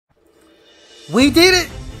We did it.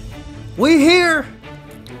 We here.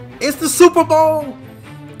 It's the Super Bowl.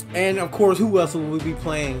 And of course, who else will we be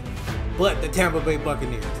playing but the Tampa Bay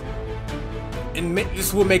Buccaneers? And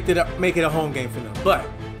this will make it a home game for them. But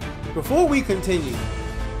before we continue,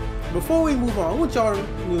 before we move on, I want y'all to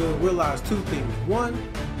realize two things. One,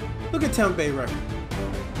 look at Tampa Bay record.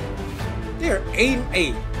 They're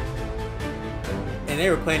 8-8. And they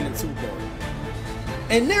were playing in the Super Bowl.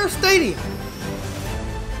 In their stadium.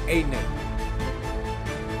 8-8.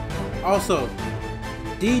 Also,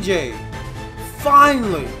 DJ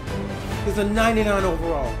finally is a 99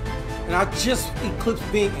 overall. And I just eclipsed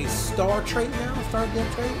being a star trait now. Star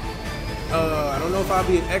depth trait. I don't know if I'll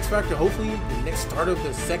be an X Factor. Hopefully, the next start of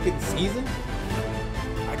the second season.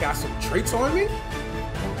 I got some traits on me.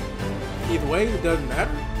 Either way, it doesn't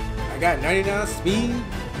matter. I got 99 speed,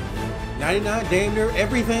 99 damn near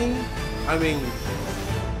everything. I mean,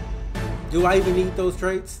 do I even need those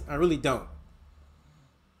traits? I really don't.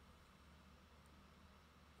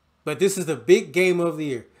 But this is the big game of the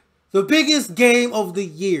year. The biggest game of the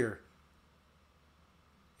year.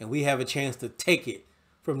 And we have a chance to take it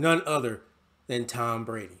from none other than Tom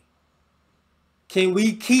Brady. Can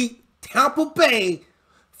we keep Tampa Bay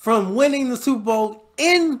from winning the Super Bowl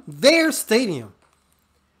in their stadium?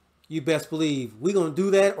 You best believe we're going to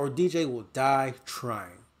do that or DJ will die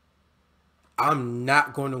trying. I'm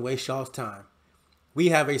not going to waste y'all's time. We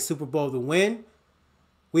have a Super Bowl to win.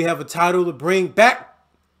 We have a title to bring back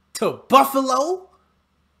to Buffalo.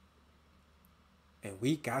 And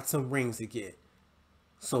we got some rings to get.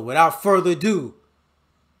 So without further ado,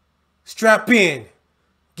 strap in,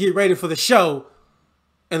 get ready for the show,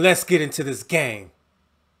 and let's get into this game.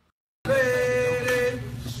 Ready,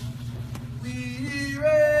 we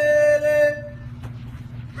ready,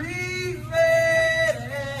 we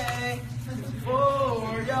ready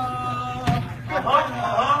for y'all.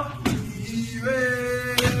 We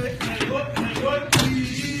ready,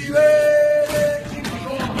 we ready,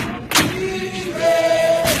 we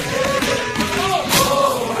ready.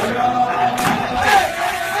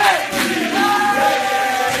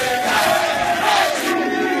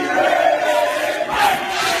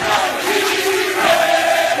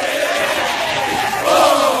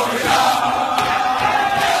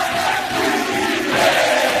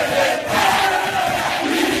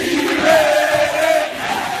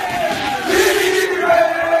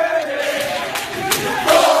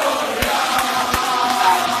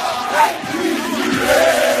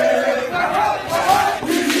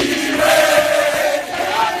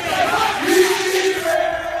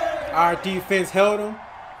 Our defense held them.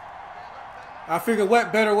 I figured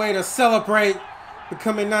what better way to celebrate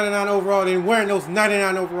becoming 99 overall than wearing those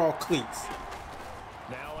 99 overall cleats.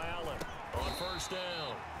 Now Allen on first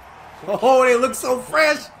down. Oh, they look so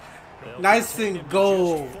fresh. Nice and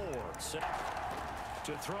gold.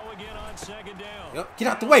 To throw again on second down. Yep, get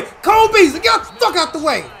out the way. Kobe's, get the fuck out the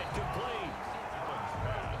way.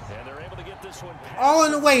 And they're able to get this one All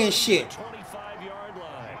in the way and shit. 25-yard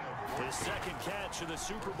line. His second catch of the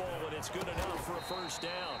Super Bowl, and it's good enough for a first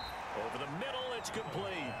down. Over the middle, it's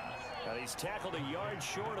complete. And he's tackled a yard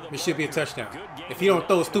short of the It should be a touchdown. Good game If you don't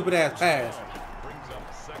throw a stupid ass pass.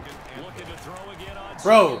 looking to throw again on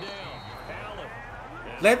Bro. second down.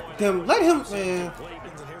 Allen. Let him, man.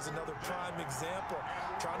 Here's another prime example.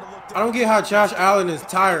 I don't get how Josh Allen is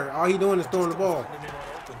tired. All he doing is throwing the ball.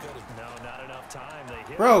 No, not enough time. They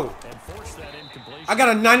hit Bro, and forced that incompletion. I got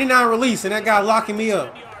a 99 release and that guy locking me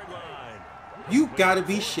up. Yard line. You gotta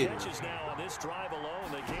be shitting. Catches now on this drive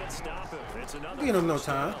alone. They can't stop him. It's another Give him no first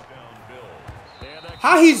time. down. And that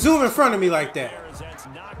How he zoom in front of me like that? that's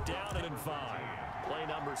knocked down and 5. Play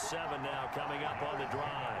number 7 now coming up on the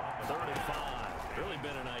drive. 3rd and 5. Really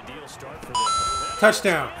been an ideal start for them.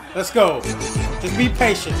 Touchdown. Let's go. Just be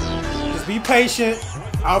patient. Just be patient.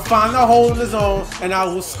 I'll find the hole in the zone and I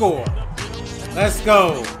will score. Let's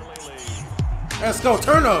go. Let's go.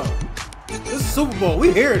 Turn up. This is Super Bowl.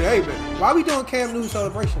 We here today, but why we doing Cam Newton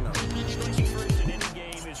celebration though?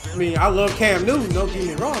 I mean, I love Cam Newton. Don't get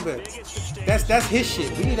me wrong, but that's his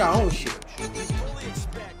shit. We need our own shit.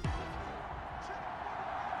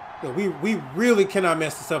 Yo, we really cannot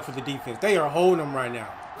mess this up for the defense. They are holding them right now.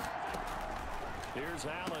 Here's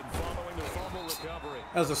Allen following the fumble recovery.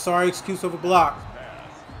 That was a sorry excuse of a block.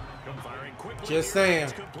 Firing quickly. Just saying.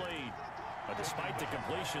 It's complete. But despite the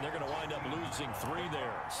completion, they're going to wind up losing 3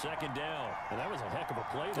 there. 2nd down. And that was a heck of a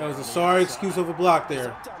play. That was a sorry excuse of a block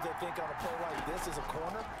there. Sometimes I think on a play like this as a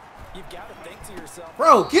corner, you've got to think to yourself,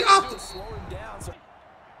 Bro, get out the... slow him down. So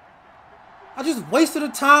I just wasted a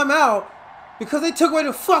timeout because they took away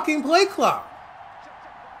the fucking play clock.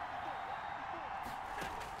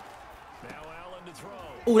 Now Allen to throw.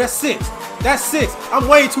 Ooh, that's 6. That's 6. I'm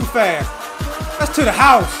way too fast. That's to the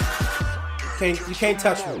house. You can't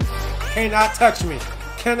touch me. Cannot touch me.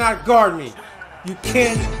 Cannot guard me. You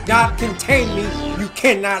cannot contain me. You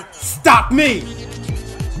cannot stop me.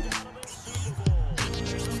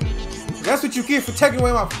 That's what you get for taking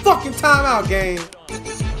away my fucking timeout game.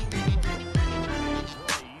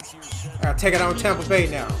 I gotta take it on Tampa Bay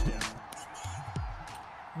now.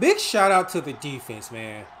 Big shout out to the defense,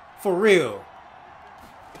 man. For real.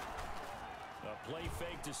 A play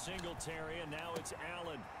fake to Singletary, and now it's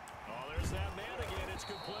Allen. Oh, there's that man again. It's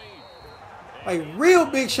complete. Like, real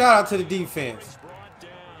big shout out to the defense.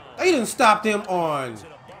 They didn't stop them on.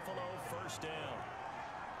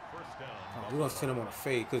 Oh, we're gonna send him on a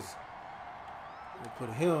fade because we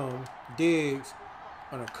put him, Diggs,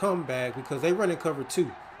 on a comeback because they run in cover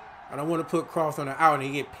 2. I don't want to put Cross on the out and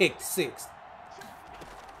he get picked 6.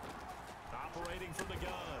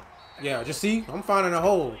 Yeah, just see, I'm finding a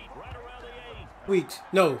hole. Weeks,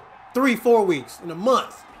 no, 3-4 weeks in a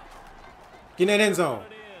month. Get in that end zone.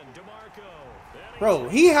 Bro,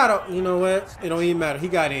 he had a, you know what? It don't even matter. He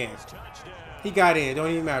got in. He got in. It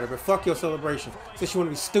don't even matter. But fuck your celebration. Since you want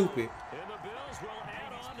to be stupid.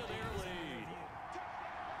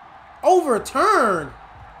 Overturned.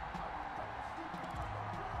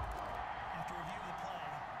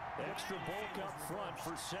 Extra bulk up front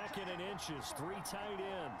for 2nd and inches. 3 tight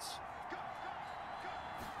ends.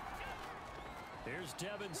 There's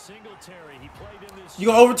Devin Singletary. He played in this. You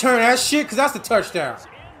gonna overturn that shit? Because that's the touchdown.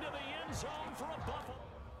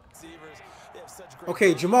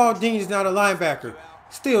 Okay, Jamal Dean's not a linebacker.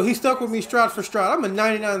 Still, he stuck with me stride for stride. I'm a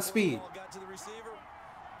 99 speed.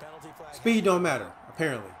 Speed don't matter,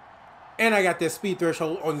 apparently. And I got that speed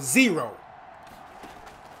threshold on 0.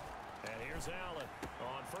 And here's Allen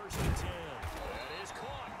on 1st and 10. That is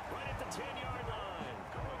caught right at the 10-yard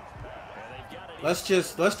line. Let's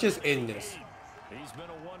just end this. He's been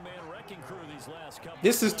a one-man wrecking crew these last couple.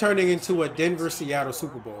 This is turning into a Denver-Seattle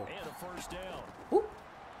Super Bowl. And a 1st down. Ooh.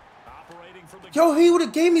 Yo, he would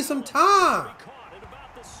have gave me some time.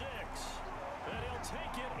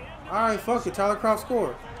 All right, fuck it. Tyler Kroft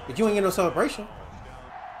scored. But you ain't getting no celebration.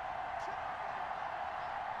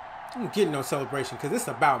 I'm getting no celebration because it's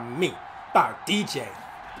about me. About DJ.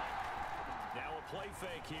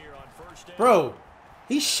 Bro,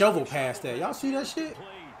 he shovel past that. Y'all see that shit?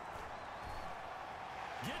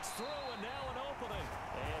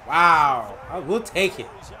 Wow. I will take it.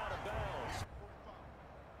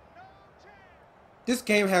 This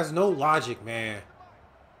game has no logic, man.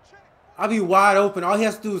 I'll be wide open. All he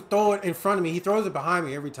has to do is throw it in front of me. He throws it behind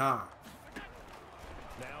me every time.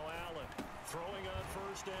 Now Allen throwing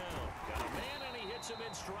on 1st down. Got a man and he hits him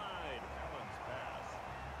in stride.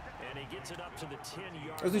 And he gets it up to the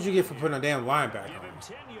 10-yard. That's what you get for putting a damn linebacker Give him on.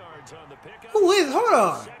 10 yards on the pickup. Who is? Hold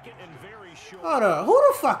on. Hold on. Who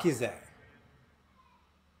the fuck is that?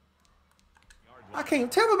 I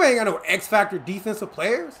can't. Tampa Bay ain't got no X Factor defensive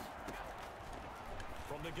players.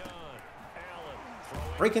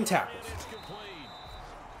 Breaking tackles.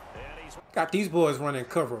 Got these boys running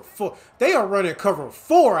cover 4. They are running cover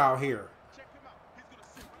 4 out here.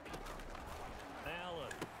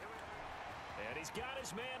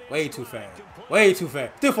 Way too fast. Way too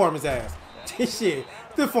fast. Stiff arm his ass. Shit.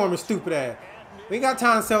 Stiff arm his stupid ass. We ain't got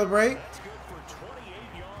time to celebrate.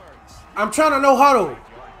 I'm trying to know huddle.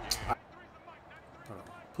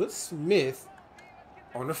 Put Smith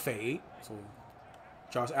on the fade. So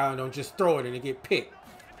Josh Allen don't just throw it and it get picked.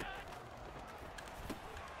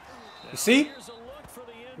 You see?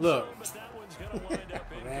 Look.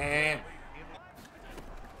 Man.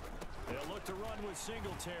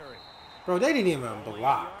 Bro, they didn't even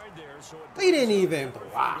block. They didn't even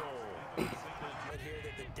block.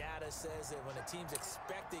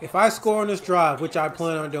 If I score on this drive, which I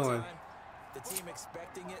plan on doing,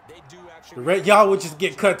 y'all would just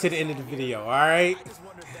get cut to the end of the video, alright?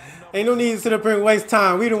 Ain't no need to sit up here and waste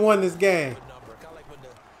time. We done won this game.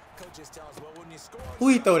 Who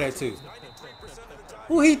he throw that to?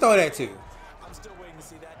 Who he throw that to? I'm still waiting to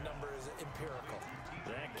see that number is empirical.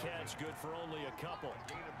 That catch good for only a couple.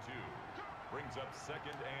 Gain of 2 brings up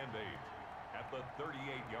 2nd and 8 at the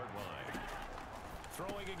 38-yard line.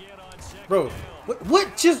 Throwing again on 2nd. Bro,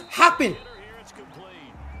 what just happened?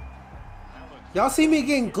 Y'all see me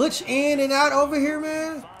getting glitched in and out over here,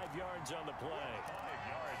 man? 5 yards on the play.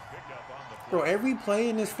 Bro, every play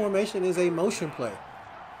in this formation is a motion play.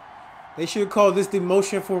 They should call this the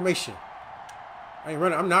motion formation. I ain't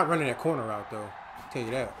running. I'm not running that corner route though. I'll tell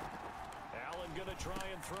you that. Allen gonna try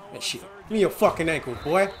and throw That shit. Give me your fucking ankles,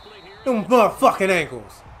 boy. Them motherfucking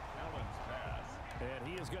ankles. And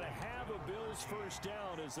he is gonna have a Bills 1st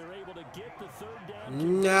down as as they're able to get the third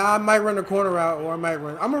down. Nah, I might run the corner route, or I'm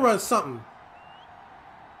gonna run something.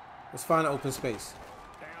 Let's find an open space.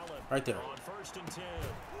 Allen Right there. on 1st and 10.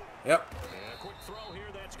 Yep. And a quick throw here,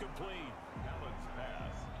 that's complete.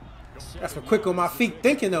 That's what quick on my feet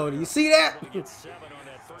thinking though. Do you see that? 7 on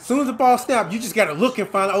that first. As soon as the ball snaps, you just gotta look and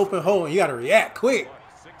find an open hole, and you gotta react quick.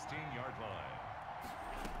 16-yard line.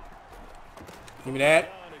 Give me that.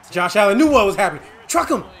 Josh Allen knew what was happening. Truck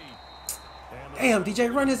him. Damn,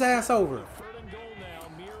 DJ, run his ass over. 3rd and goal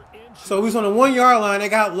now, mere inch. So we was on the 1 yard line. They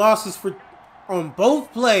got losses on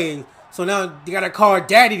both plays. So now you gotta call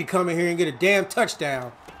Daddy to come in here and get a damn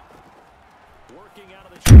touchdown. Working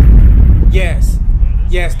out of the Yes.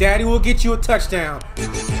 Yes, Daddy will get you a touchdown.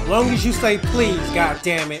 As long as you say please, god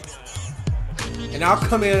damn it. And I'll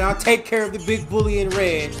come in and I'll take care of the big bully in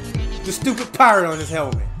red. The stupid pirate on his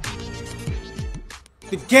helmet.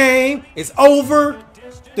 The game is over.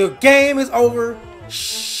 The game is over.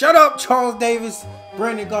 Shut up, Charles Davis,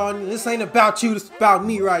 Brandon Gardner. This ain't about you. This is about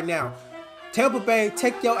me right now. Tampa Bay,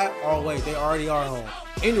 take your ass. Oh, wait, they already are home.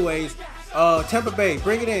 Anyways, Tampa Bay,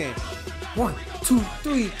 bring it in. 1, 2,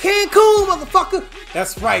 3. Cancun, motherfucker.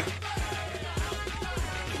 That's right.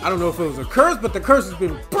 I don't know if it was a curse, but the curse has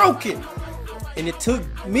been broken. And it took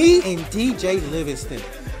me and DJ Livingston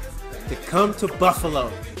to come to Buffalo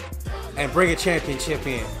and bring a championship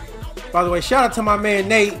in. By the way, shout out to my man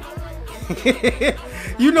Nate.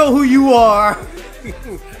 You know who you are.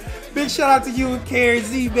 Big shout out to you and Carrie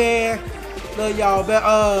Z, man. Love y'all.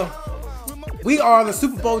 But we are the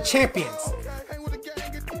Super Bowl champions.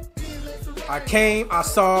 I came, I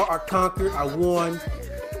saw, I conquered, I won.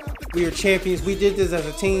 We are champions. We did this as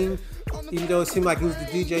a team, even though it seemed like it was the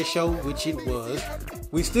DJ show, which it was.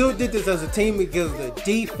 We still did this as a team because the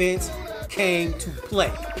defense came to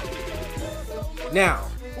play. Now,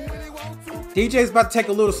 DJ's about to take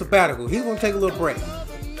a little sabbatical. He's going to take a little break.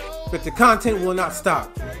 But the content will not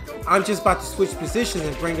stop. I'm just about to switch positions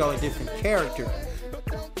and bring y'all a different character.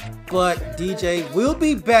 But DJ will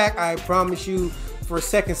be back, I promise you, for a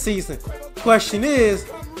second season. Question is,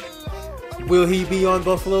 will he be on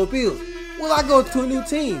Buffalo Bills? Will I go to a new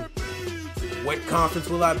team? What conference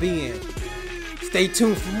will I be in? Stay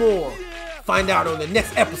tuned for more. Find out on the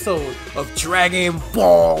next episode of Dragon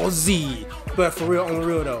Ball Z. But for real, on the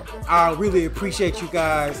real though, I really appreciate you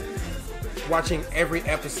guys watching every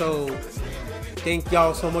episode. Thank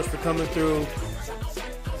y'all so much for coming through.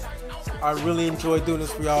 I really enjoy doing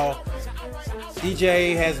this for y'all.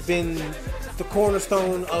 DJ has been the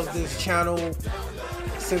cornerstone of this channel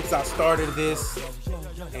since I started this.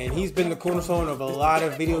 And he's been the cornerstone of a lot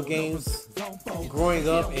of video games growing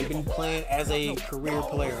up and been playing as a career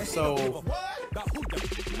player. So,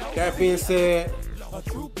 that being said,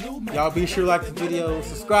 y'all be sure to like the video,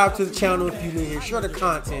 subscribe to the channel if you're new here, share the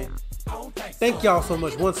content. Thank y'all so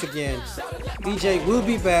much once again. DJ will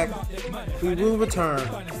be back. We will return.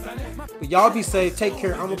 But y'all be safe. Take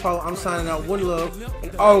care. I'm Apollo. I'm signing out. One love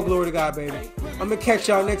and all glory to God, baby. I'm going to catch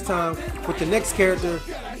y'all next time with the next character.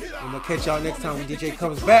 I'm going to catch y'all next time when DJ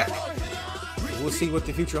comes back. We'll see what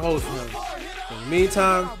the future holds for him. In the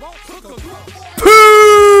meantime,